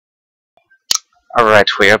Alright,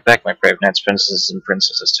 we are back, my brave knights, princesses, and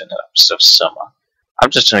princesses, to another episode of SOMA. I'm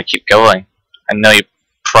just gonna keep going. I know you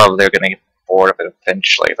probably are gonna get bored of it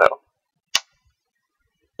eventually, though.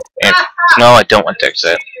 And, no, I don't want to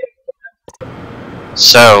exit.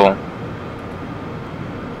 So,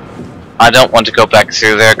 I don't want to go back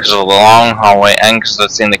through there because of the long hallway and because of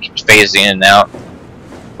the thing that keeps phasing in and out.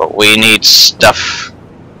 But we need stuff.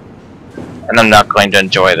 And I'm not going to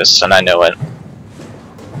enjoy this, and I know it.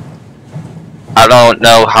 I don't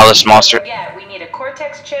know how this monster... Yeah, we need a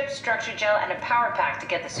cortex chip, structure gel, and a power pack to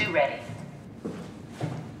get the suit ready.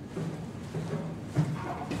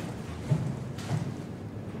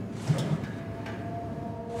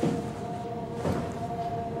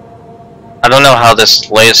 I don't know how this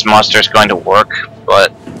latest monster is going to work,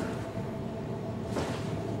 but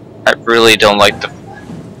I really don't like the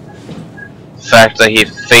fact that he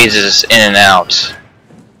phases in and out.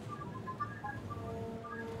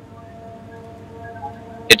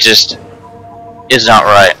 It just is not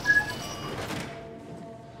right.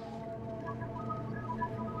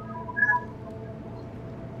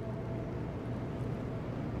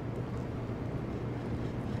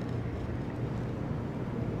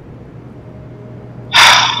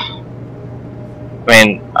 I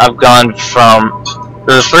mean, I've gone from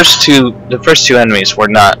the first two enemies were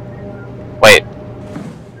not. Wait,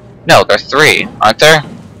 no, there are three, aren't there?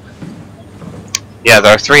 Yeah,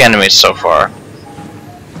 there are three enemies so far.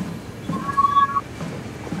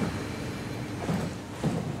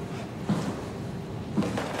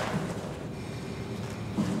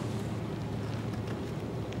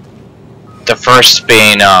 The first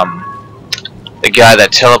being the guy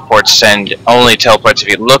that teleports and only teleports if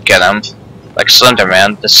you look at him, like Slender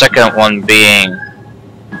Man. The second one being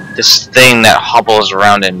this thing that hobbles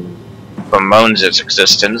around and bemoans its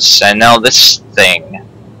existence, and now this thing.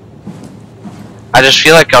 I just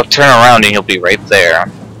feel like I'll turn around and he'll be right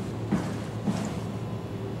there.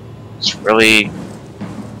 It's really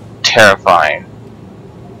terrifying.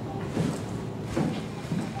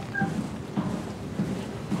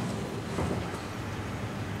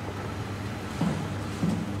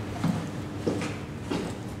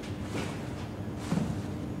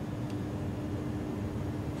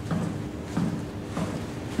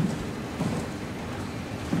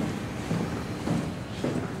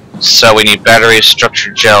 So we need batteries,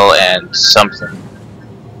 structure gel, and something.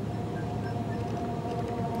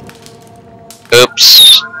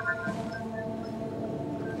 Oops.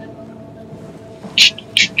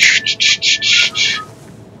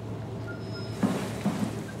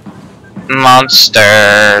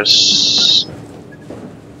 Monsters.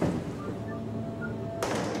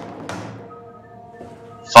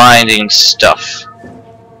 Finding stuff.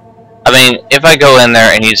 I mean, if I go in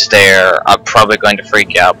there and he's there, I'm probably going to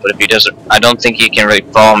freak out, but if he doesn't, I don't think he can really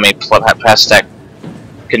follow me past that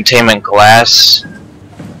containment glass.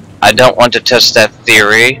 I don't want to test that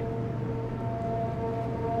theory,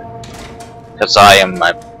 because I am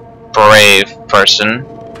a brave person.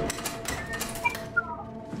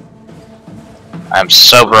 I'm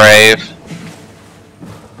so brave.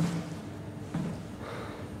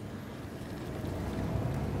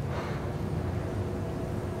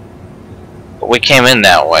 But we came in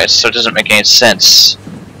that way, so it doesn't make any sense.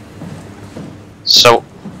 So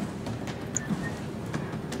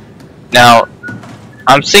now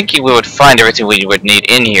I'm thinking we would find everything we would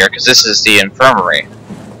need in here, because this is the infirmary,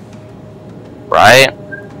 right?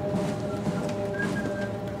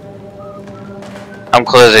 I'm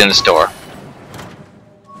closing this door.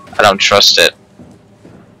 I don't trust it.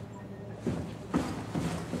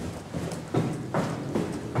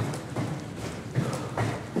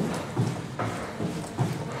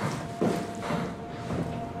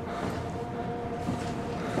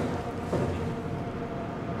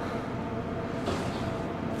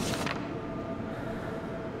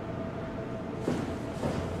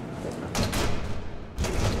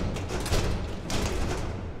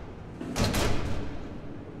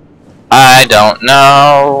 I don't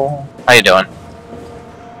know. How you doing?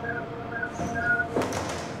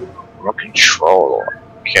 Remote control.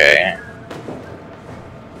 Okay.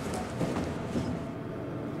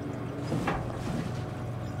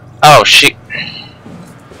 Oh, she.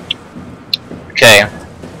 Okay.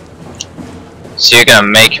 So you're gonna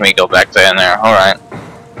make me go back there and there. Alright.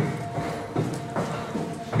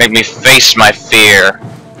 Make me face my fear.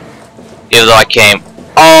 Even though I came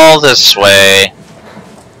all this way.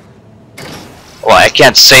 Well, I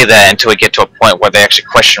can't say that until we get to a point where they actually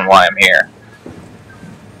question why I'm here.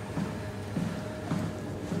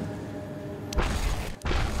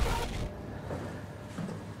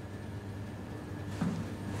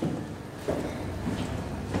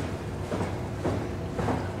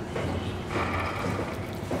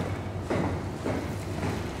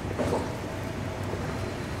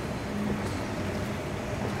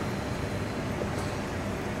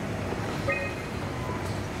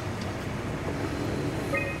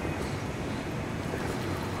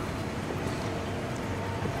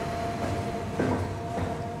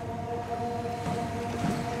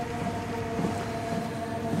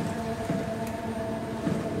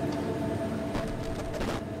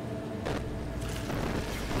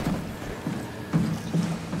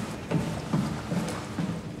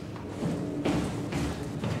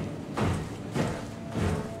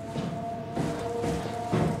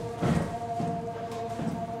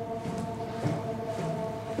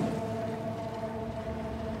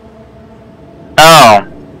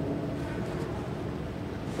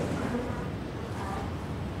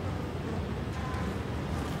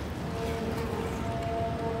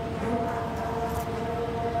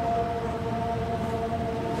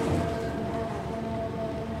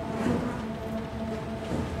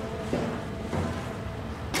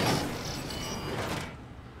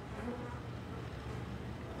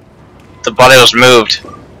 The body was moved.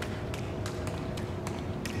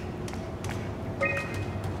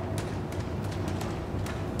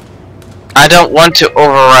 I don't want to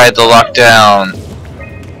override the lockdown.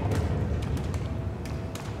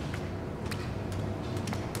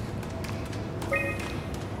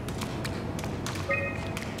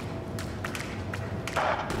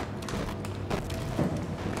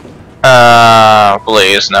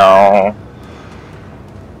 Please no.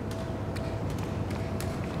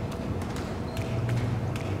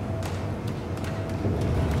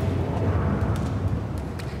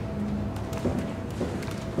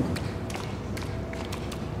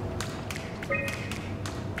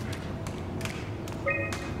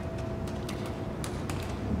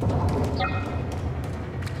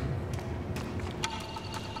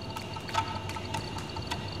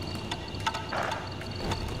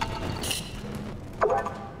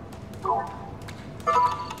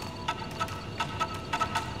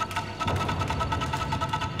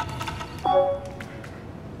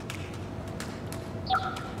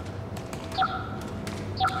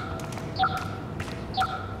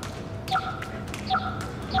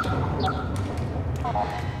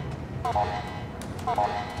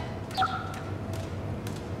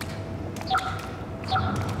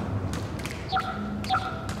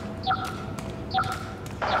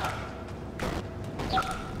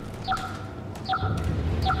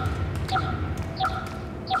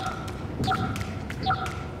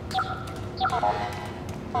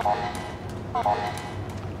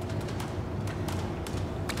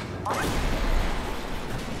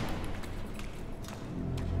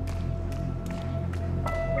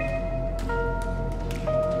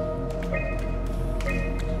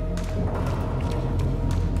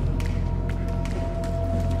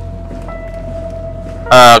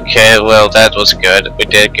 Okay, well that was good. We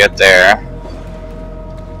did get there.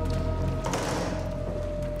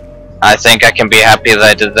 I think I can be happy that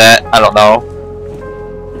I did that. I don't know.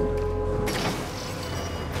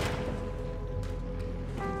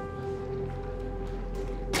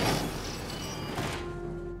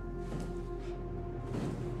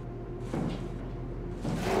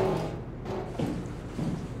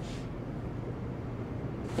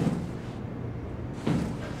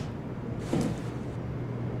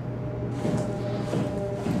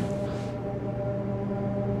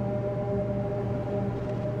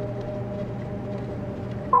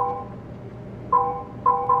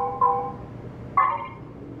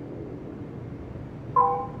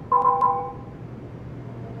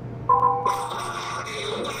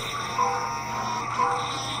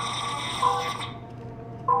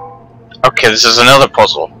 Okay, this is another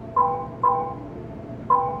puzzle.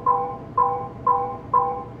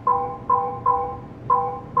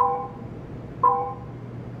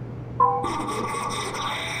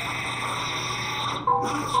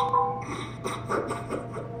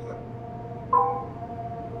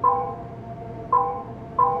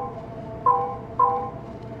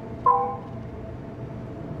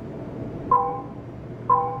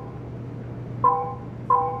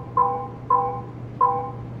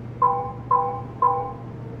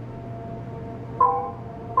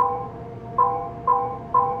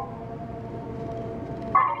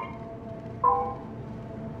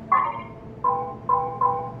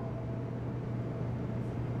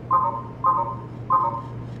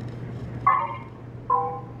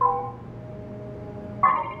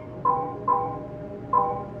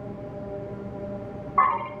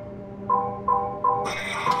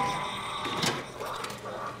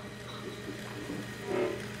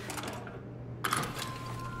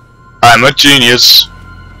 I'm a genius.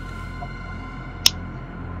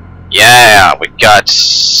 Yeah, we got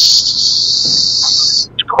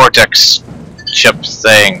Cortex chip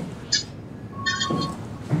thing.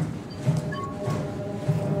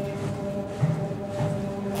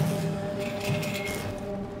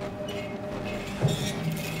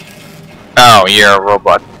 Oh, you're a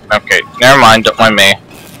robot. Okay, never mind, don't mind me.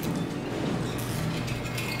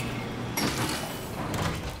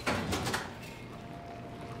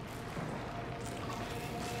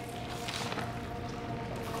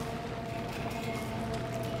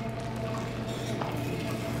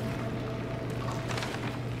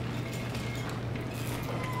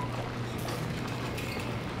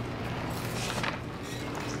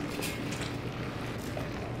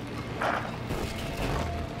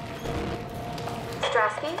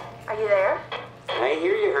 Are you there? I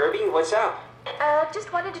hear you, Herbie. What's up?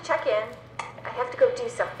 Just wanted to check in. I have to go do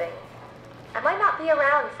something. I might not be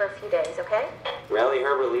around for a few days, okay? Rally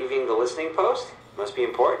Herbert leaving the listening post? Must be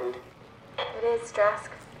important. It is,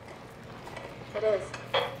 Strask. It is.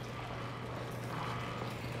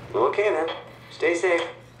 Okay then. Stay safe.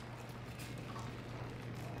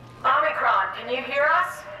 Can you hear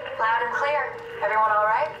us? Loud and clear. Everyone all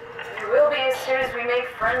right? You will be as soon as we make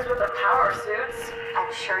friends with the power suits.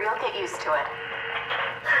 I'm sure you'll get used to it.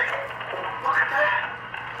 Look at that.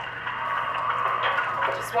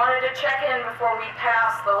 Just wanted to check in before we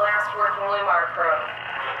pass the last working Lumar probe.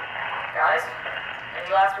 Guys,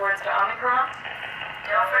 any last words to Omicron?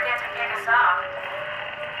 Don't forget to pick us up.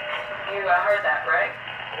 You heard that, right?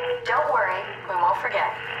 Don't worry, we won't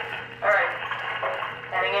forget. Alright.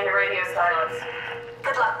 Heading into radio silence.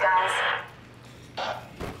 Good luck, guys.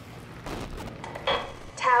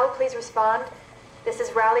 Tau, please respond. This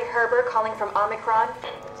is Rowley Herber calling from Omicron.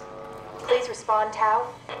 Please respond, Tau.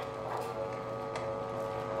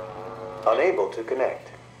 Unable to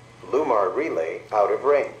connect. Lumar relay out of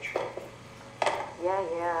range. Yeah,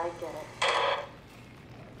 I get it.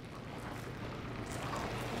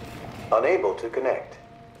 Unable to connect.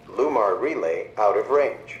 Lumar relay out of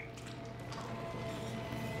range.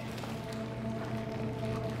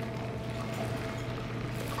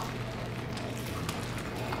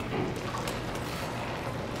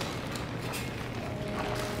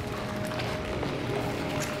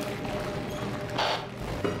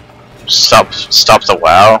 Stop the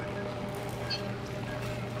WoW.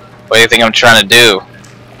 What do you think I'm trying to do?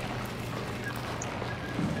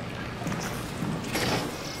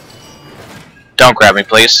 Don't grab me,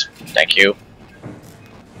 please. Thank you.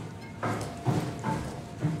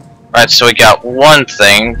 Alright, so we got one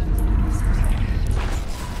thing.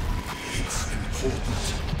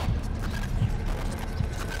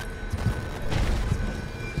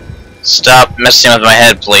 Stop messing with my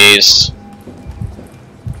head, please.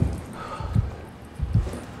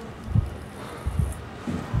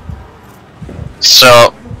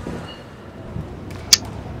 So,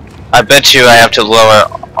 I bet you I have to lower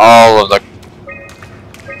all of the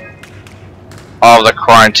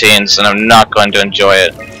quarantines, and I'm not going to enjoy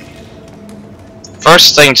it.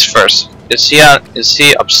 First things first. Is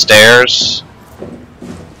he upstairs?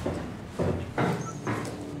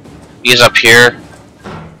 He's up here.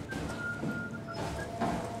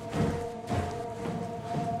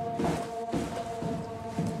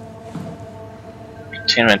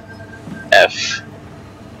 Containment F.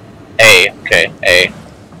 A. Okay, A.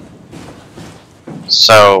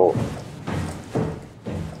 So.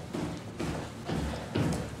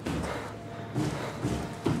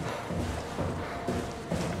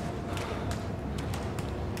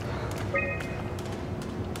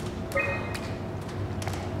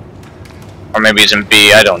 Or maybe he's in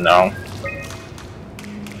B, I don't know.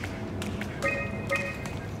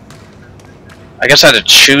 I guess I had to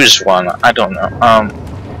choose one, I don't know.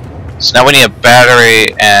 So now we need a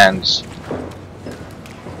battery and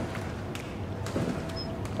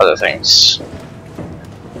other things.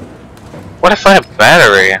 What if I have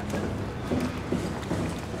battery?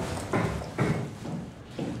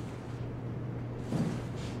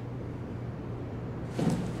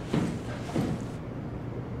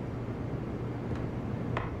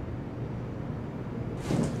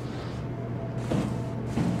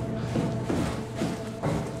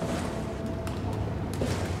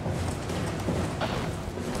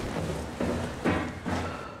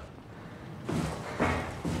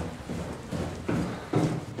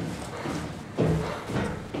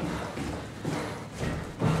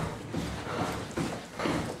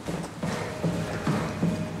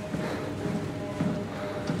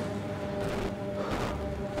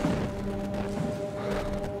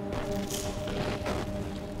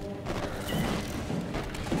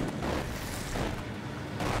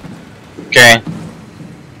 Okay.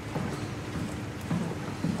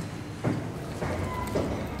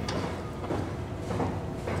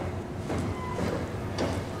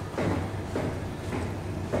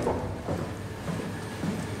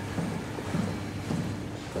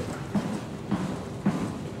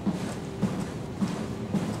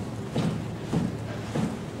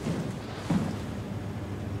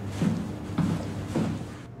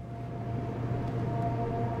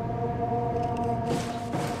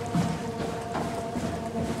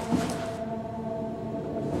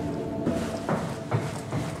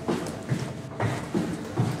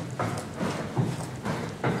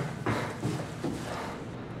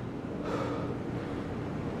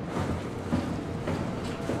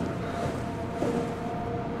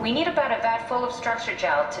 We need about a vat full of structure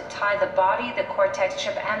gel to tie the body, the cortex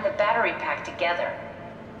chip, and the battery pack together.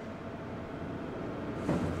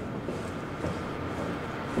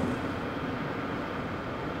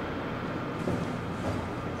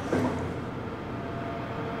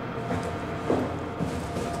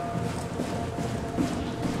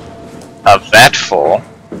 A vat full?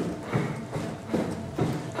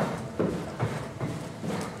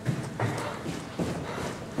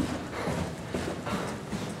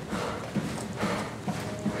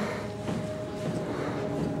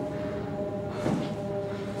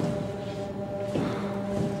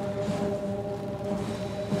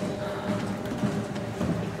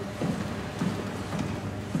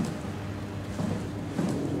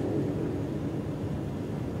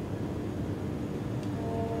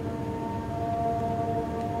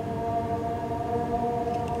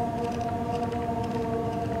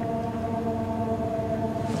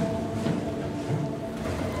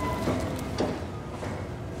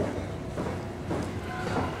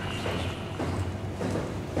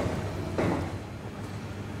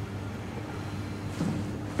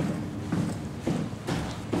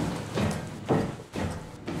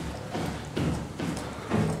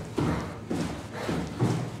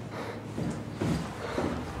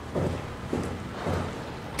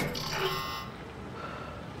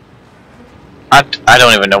 I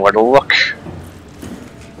don't even know where to look.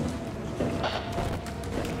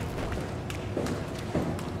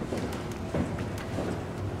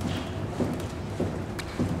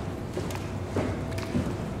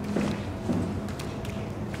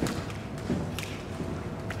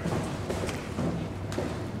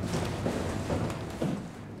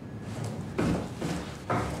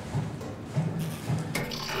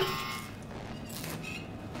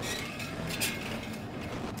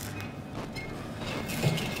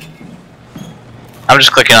 I'm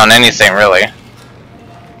just clicking on anything, really.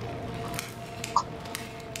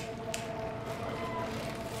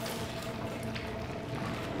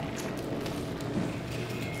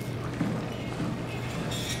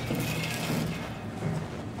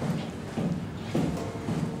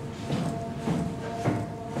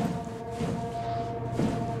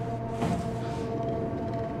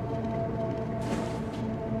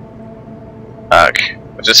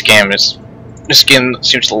 But this game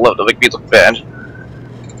seems to love to make me look bad.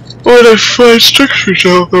 What I find structures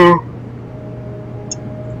out though.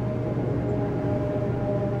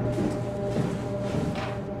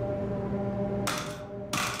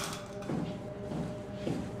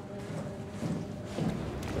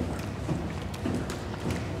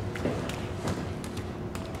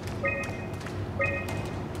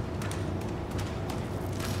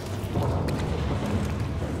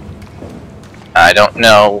 I don't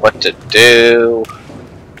know what to do.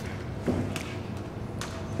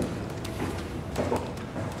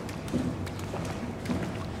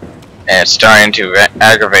 And it's starting to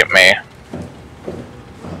aggravate me.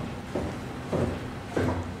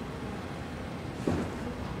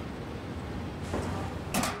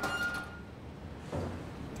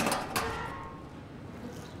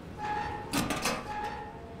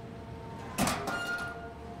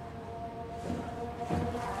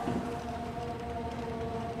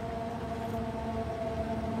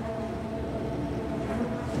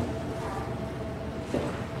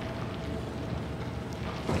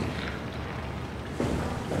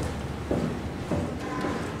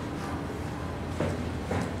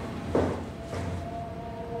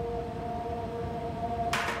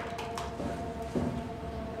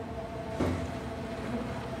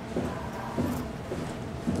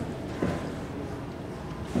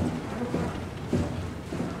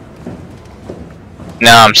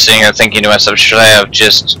 Now I'm sitting here thinking to myself, should I have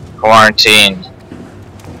just quarantined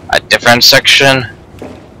a different section?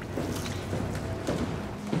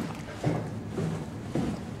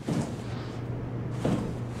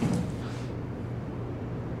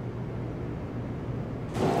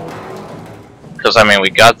 Because I mean, we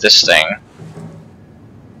got this thing,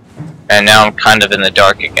 and now I'm kind of in the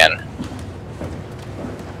dark again.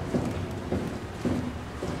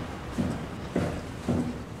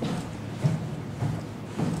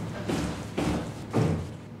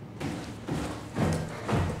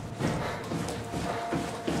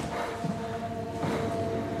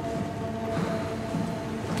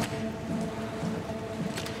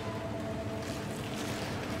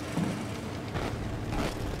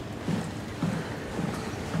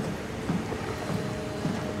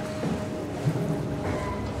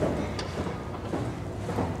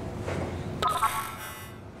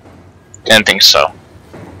 Didn't think so.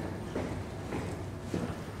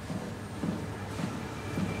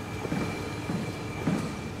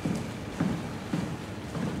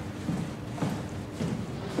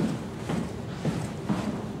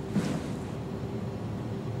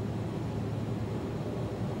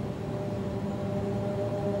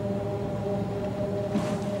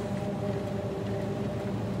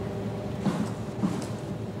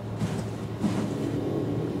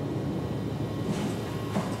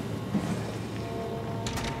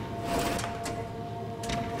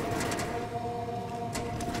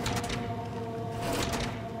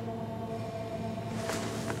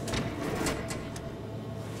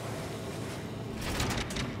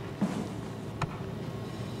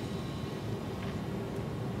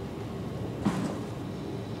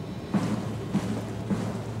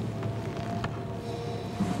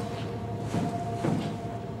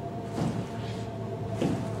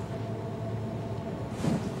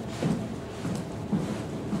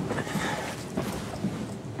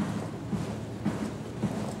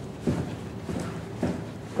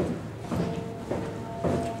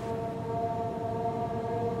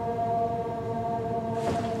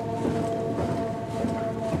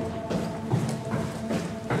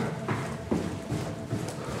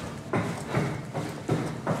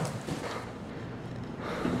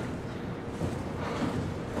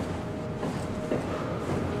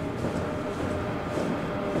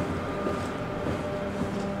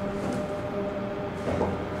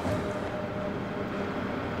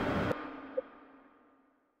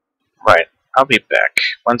 I'll be back.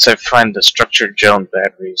 Once I find the structured gel and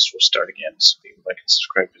batteries, we'll start again. So if you like and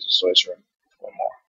subscribe, visit Zoy's room.